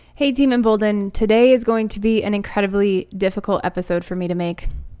Hey Team Embolden, today is going to be an incredibly difficult episode for me to make,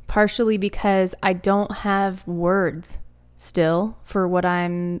 partially because I don't have words still for what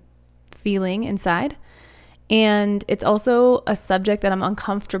I'm feeling inside, and it's also a subject that I'm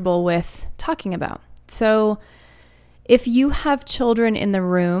uncomfortable with talking about. So if you have children in the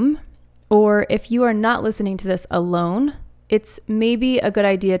room, or if you are not listening to this alone, it's maybe a good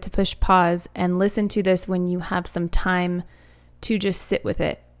idea to push pause and listen to this when you have some time to just sit with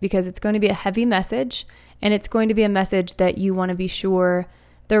it, because it's going to be a heavy message, and it's going to be a message that you want to be sure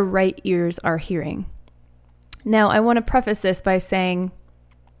the right ears are hearing. Now, I want to preface this by saying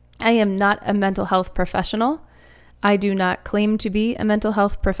I am not a mental health professional. I do not claim to be a mental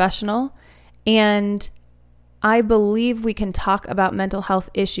health professional, and I believe we can talk about mental health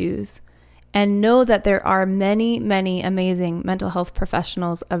issues and know that there are many, many amazing mental health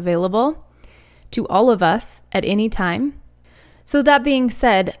professionals available to all of us at any time. So that being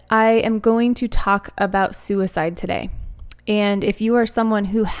said, I am going to talk about suicide today. And if you are someone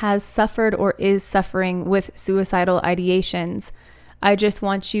who has suffered or is suffering with suicidal ideations, I just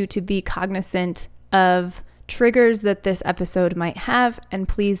want you to be cognizant of triggers that this episode might have, and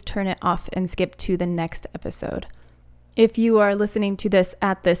please turn it off and skip to the next episode. If you are listening to this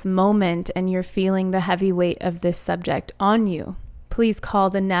at this moment and you're feeling the heavy weight of this subject on you, please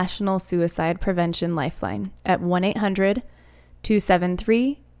call the National Suicide Prevention Lifeline at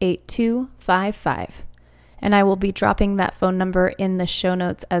 1-800-273-8255. And I will be dropping that phone number in the show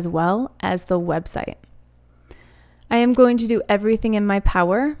notes as well as the website. I am going to do everything in my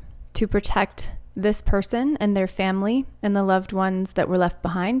power to protect this person and their family and the loved ones that were left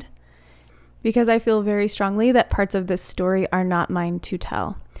behind, because I feel very strongly that parts of this story are not mine to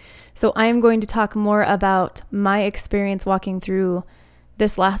tell. So I am going to talk more about my experience walking through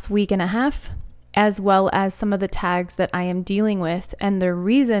this last week and a half, as well as some of the tags that I am dealing with and the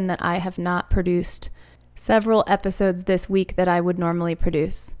reason that I have not produced several episodes this week that I would normally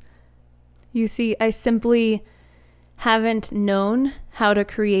produce. You see, I simply haven't known how to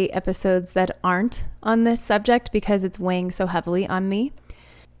create episodes that aren't on this subject because it's weighing so heavily on me.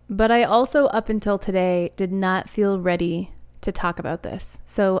 But I also, up until today, did not feel ready to talk about this.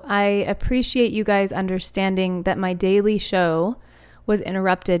 So I appreciate you guys understanding that my daily show was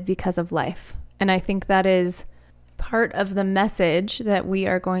interrupted because of life. And I think that is part of the message that we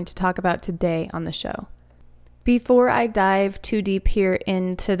are going to talk about today on the show. Before I dive too deep here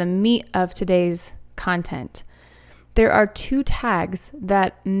into the meat of today's content, there are two tags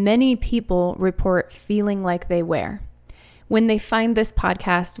that many people report feeling like they wear. When they find this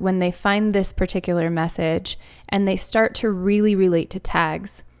podcast, when they find this particular message, and they start to really relate to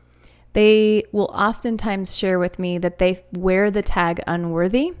tags, they will oftentimes share with me that they wear the tag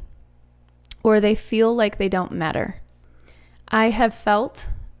unworthy, or they feel like they don't matter. I have felt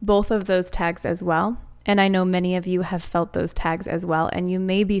both of those tags as well, and I know many of you have felt those tags as well, and you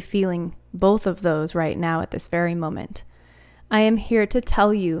may be feeling both of those right now at this very moment. I am here to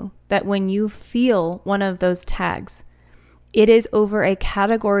tell you that when you feel one of those tags, it is over a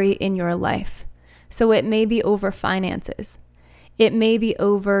category in your life. So it may be over finances. It may be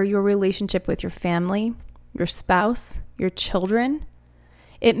over your relationship with your family, your spouse, your children.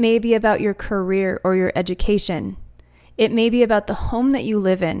 It may be about your career or your education. It may be about the home that you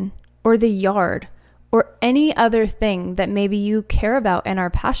live in, or the yard, or any other thing that maybe you care about and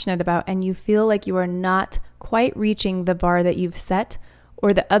are passionate about, and you feel like you are not quite reaching the bar that you've set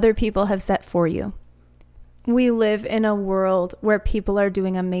or that other people have set for you. We live in a world where people are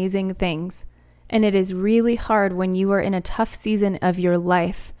doing amazing things, and it is really hard when you are in a tough season of your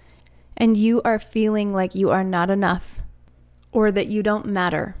life and you are feeling like you are not enough or that you don't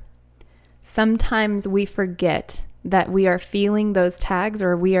matter. Sometimes we forget that we are feeling those tags,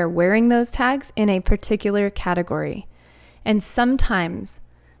 or we are wearing those tags in a particular category. And sometimes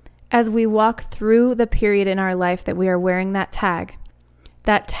as we walk through the period in our life that we are wearing that tag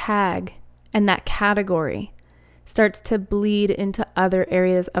and that category starts to bleed into other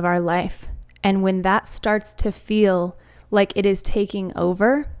areas of our life. And when that starts to feel like it is taking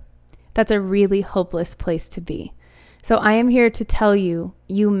over, that's a really hopeless place to be. So I am here to tell you,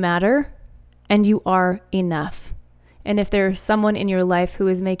 you matter and you are enough. And if there is someone in your life who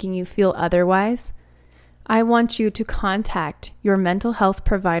is making you feel otherwise, I want you to contact your mental health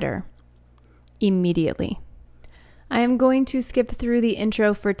provider immediately. I am going to skip through the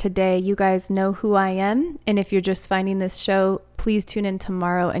intro for today. You guys know who I am, and if you're just finding this show, please tune in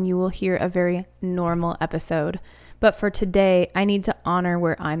tomorrow and you will hear a very normal episode. But for today, I need to honor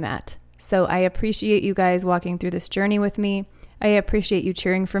where I'm at. So I appreciate you guys walking through this journey with me. I appreciate you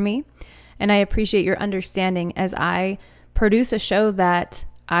cheering for me, and I appreciate your understanding as I produce a show that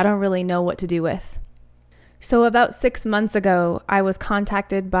I don't really know what to do with. So about 6 months ago, I was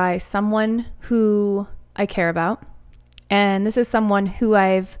contacted by someone who I care about. And this is someone who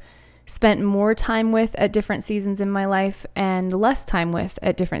I've spent more time with at different seasons in my life and less time with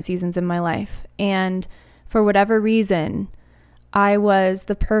at different seasons in my life. And for whatever reason, I was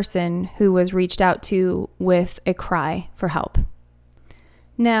the person who was reached out to with a cry for help.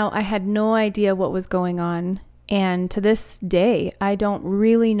 Now, I had no idea what was going on. And to this day, I don't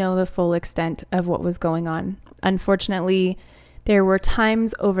really know the full extent of what was going on. Unfortunately, there were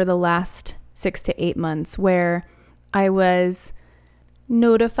times over the last 6 to 8 months where I was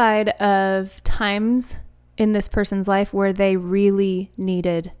notified of times in this person's life where they really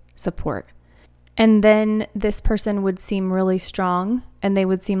needed support. And then this person would seem really strong and they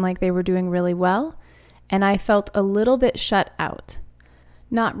would seem like they were doing really well. And I felt a little bit shut out,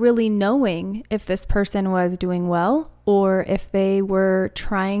 not really knowing if this person was doing well or if they were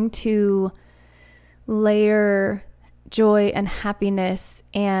trying to layer joy and happiness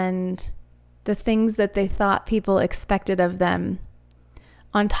and the things that they thought people expected of them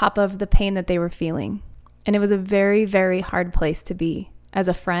on top of the pain that they were feeling. And it was a very, very hard place to be as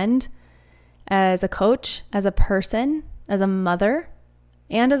a friend, as a coach, as a person, as a mother,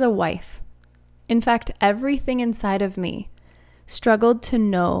 and as a wife. In fact, everything inside of me struggled to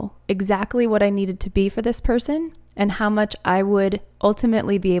know exactly what I needed to be for this person and how much I would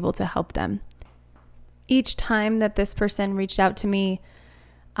ultimately be able to help them. Each time that this person reached out to me,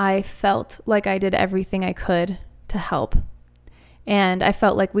 I felt like I did everything I could to help. And I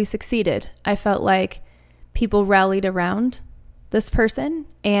felt like we succeeded. I felt like people rallied around this person,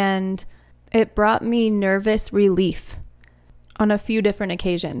 and it brought me nervous relief on a few different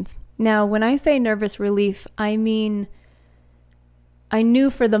occasions. Now, when I say nervous relief, I mean I knew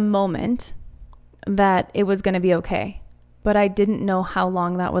for the moment that it was going to be okay, but I didn't know how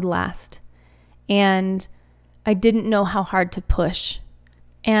long that would last. And I didn't know how hard to push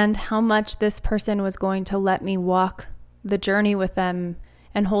and how much this person was going to let me walk the journey with them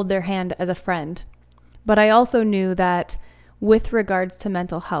and hold their hand as a friend. But I also knew that with regards to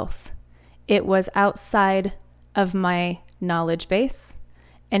mental health, it was outside of my knowledge base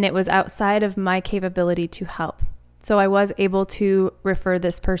and it was outside of my capability to help. So I was able to refer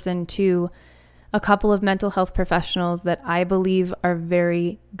this person to a couple of mental health professionals that I believe are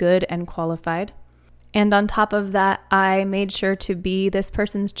very good and qualified. And on top of that, I made sure to be this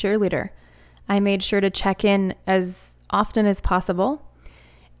person's cheerleader. I made sure to check in as often as possible.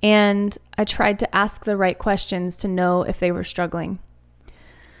 And I tried to ask the right questions to know if they were struggling.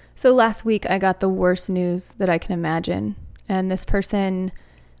 So last week, I got the worst news that I can imagine. And this person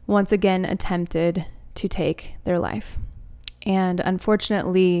once again attempted to take their life. And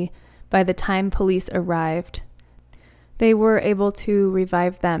unfortunately, by the time police arrived, they were able to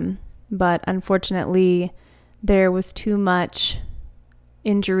revive them. But unfortunately, there was too much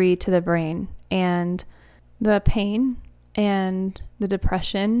injury to the brain, and the pain and the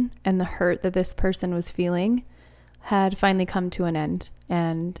depression and the hurt that this person was feeling had finally come to an end,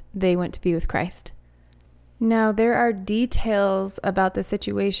 and they went to be with Christ. Now, there are details about the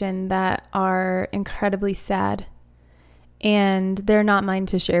situation that are incredibly sad, and they're not mine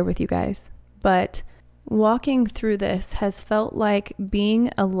to share with you guys, but walking through this has felt like being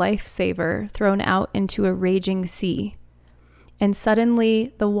a lifesaver thrown out into a raging sea. And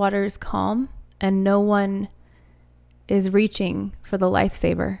suddenly the water is calm and no one is reaching for the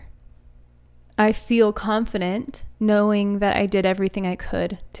lifesaver. I feel confident knowing that I did everything I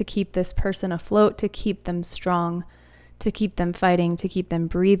could to keep this person afloat, to keep them strong, to keep them fighting, to keep them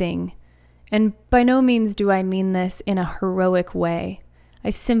breathing. And by no means do I mean this in a heroic way.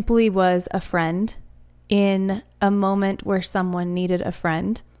 I simply was a friend in a moment where someone needed a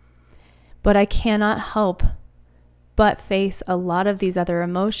friend. But I cannot help but face a lot of these other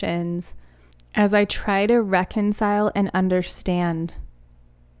emotions as I try to reconcile and understand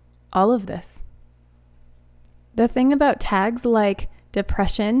all of this. The thing about tags like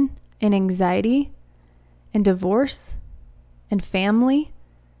depression and anxiety and divorce and family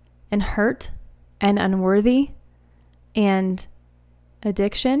and hurt and unworthy and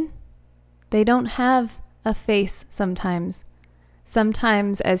addiction, they don't have a face sometimes.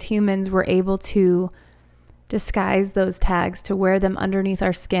 Sometimes as humans, we're able to disguise those tags, to wear them underneath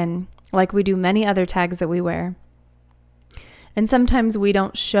our skin, like we do many other tags that we wear. And sometimes we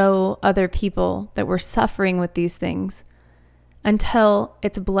don't show other people that we're suffering with these things until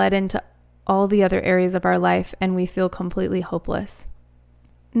it's bled into all the other areas of our life and we feel completely hopeless.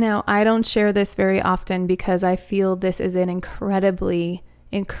 Now, I don't share this very often because I feel this is an incredibly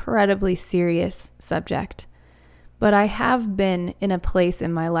serious subject. but I have been in a place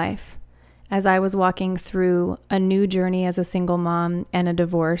in my life as I was walking through a new journey as a single mom and a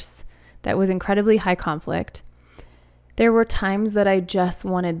divorce that was incredibly high conflict. There were times that I just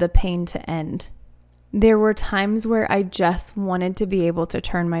wanted the pain to end. There were times where I just wanted to be able to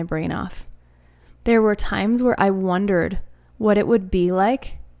turn my brain off. There were times where I wondered what it would be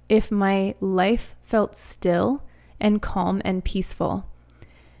like if my life felt still and calm and peaceful.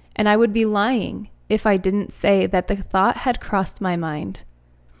 And I would be lying if I didn't say that the thought had crossed my mind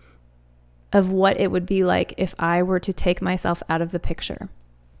of what it would be like if I were to take myself out of the picture.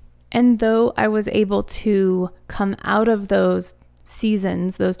 And though I was able to come out of those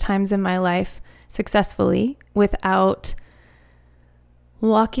seasons, those times in my life successfully without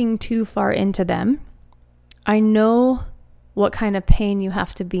walking too far into them, I know what kind of pain you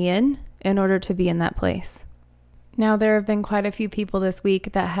have to be in order to be in that place. Now, there have been quite a few people this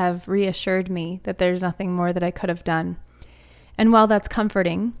week that have reassured me that there's nothing more that I could have done. And while that's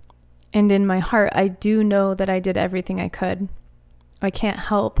comforting, and in my heart, I do know that I did everything I could, I can't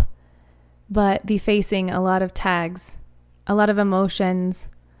help but be facing a lot of tags, a lot of emotions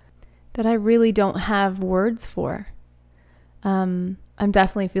that I really don't have words for. I'm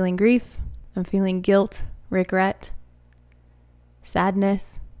definitely feeling grief. I'm feeling guilt, regret,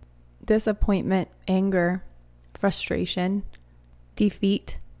 sadness, disappointment, anger, frustration,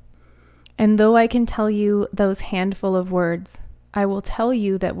 defeat. And though I can tell you those handful of words, I will tell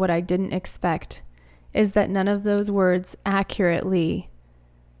you that what I didn't expect is that none of those words accurately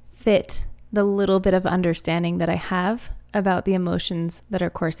fit the little bit of understanding that I have about the emotions that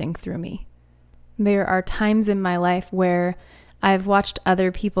are coursing through me. There are times in my life where I've watched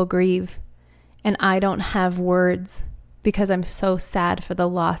other people grieve and I don't have words because I'm so sad for the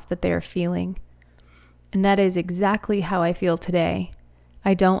loss that they are feeling. And that is exactly how I feel today.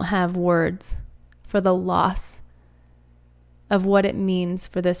 I don't have words for the loss of what it means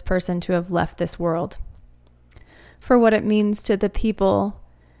for this person to have left this world, for what it means to the people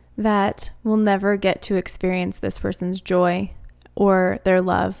that will never get to experience this person's joy or their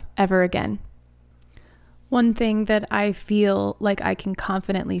love ever again. One thing that I feel like I can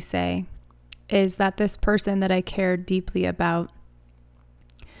confidently say is that this person that I cared deeply about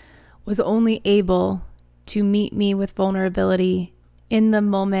was only able to meet me with vulnerability in the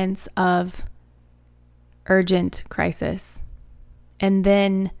moments of urgent crisis. And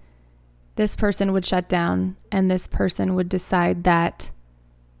then this person would shut down and this person would decide that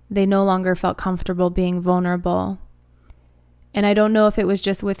they no longer felt comfortable being vulnerable. And I don't know if it was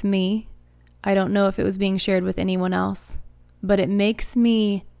just with me. I don't know if it was being shared with anyone else. But it makes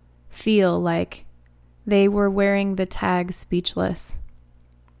me feel like they were wearing the tag speechless.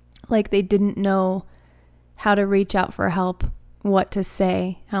 Like they didn't know how to reach out for help, what to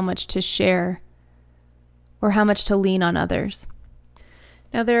say, how much to share, or how much to lean on others.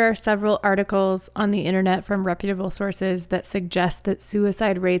 Now, there are several articles on the internet from reputable sources that suggest that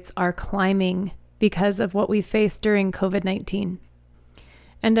suicide rates are climbing because of what we faced during COVID-19.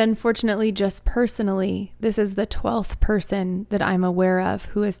 And unfortunately, just personally, this is the 12th person that I'm aware of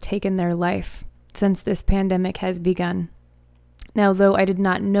who has taken their life since this pandemic has begun. Now, though I did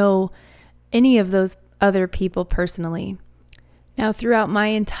not know any of those other people personally, now throughout my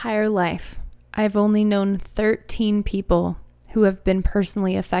entire life, I've only known 13 people who have been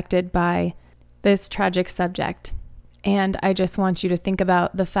personally affected by this tragic subject. And I just want you to think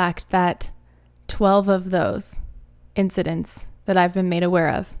about the fact that 12 of those incidents that I've been made aware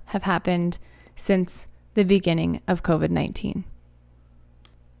of have happened since the beginning of COVID-19.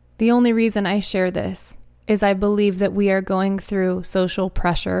 The only reason I share this is I believe that we are going through social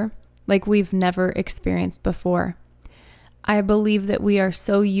pressure like we've never experienced before. I believe that we are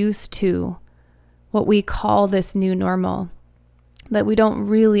so used to what we call this new normal that we don't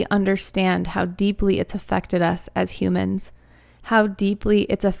really understand how deeply it's affected us as humans, how deeply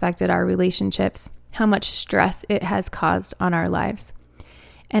it's affected our relationships, how much stress it has caused on our lives,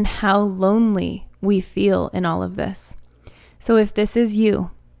 and how lonely we feel in all of this. So if this is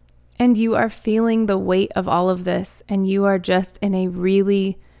you, and you are feeling the weight of all of this, and you are just in a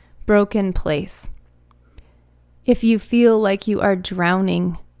really broken place, if you feel like you are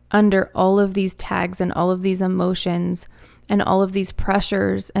drowning under all of these tags and all of these emotions and all of these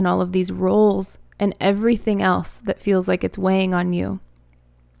pressures and all of these roles and everything else that feels like it's weighing on you,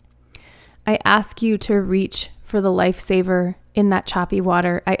 I ask you to reach for the lifesaver in that choppy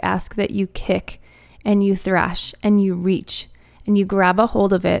water. I ask that you kick and you thrash and you reach and you grab a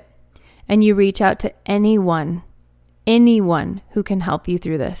hold of it and you reach out to anyone who can help you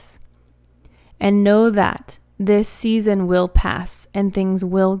through this. And know that this season will pass and things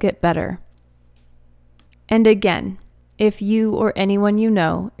will get better. And again, if you or anyone you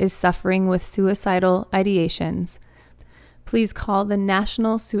know is suffering with suicidal ideations, please call the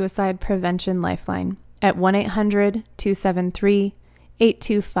National Suicide Prevention Lifeline at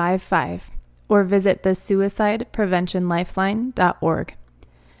 1-800-273-8255 or visit the suicidepreventionlifeline.org.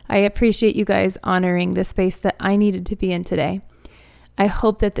 I appreciate you guys honoring the space that I needed to be in today. I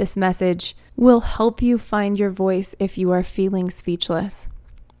hope that this message will help you find your voice if you are feeling speechless.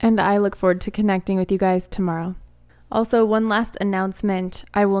 And I look forward to connecting with you guys tomorrow. Also, one last announcement.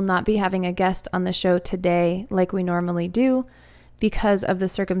 I will not be having a guest on the show today like we normally do because of the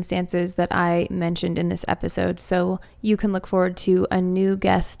circumstances that I mentioned in this episode. So you can look forward to a new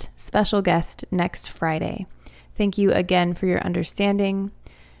guest, special guest, next Friday. Thank you again for your understanding.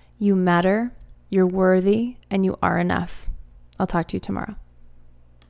 You matter, you're worthy, and you are enough. I'll talk to you tomorrow.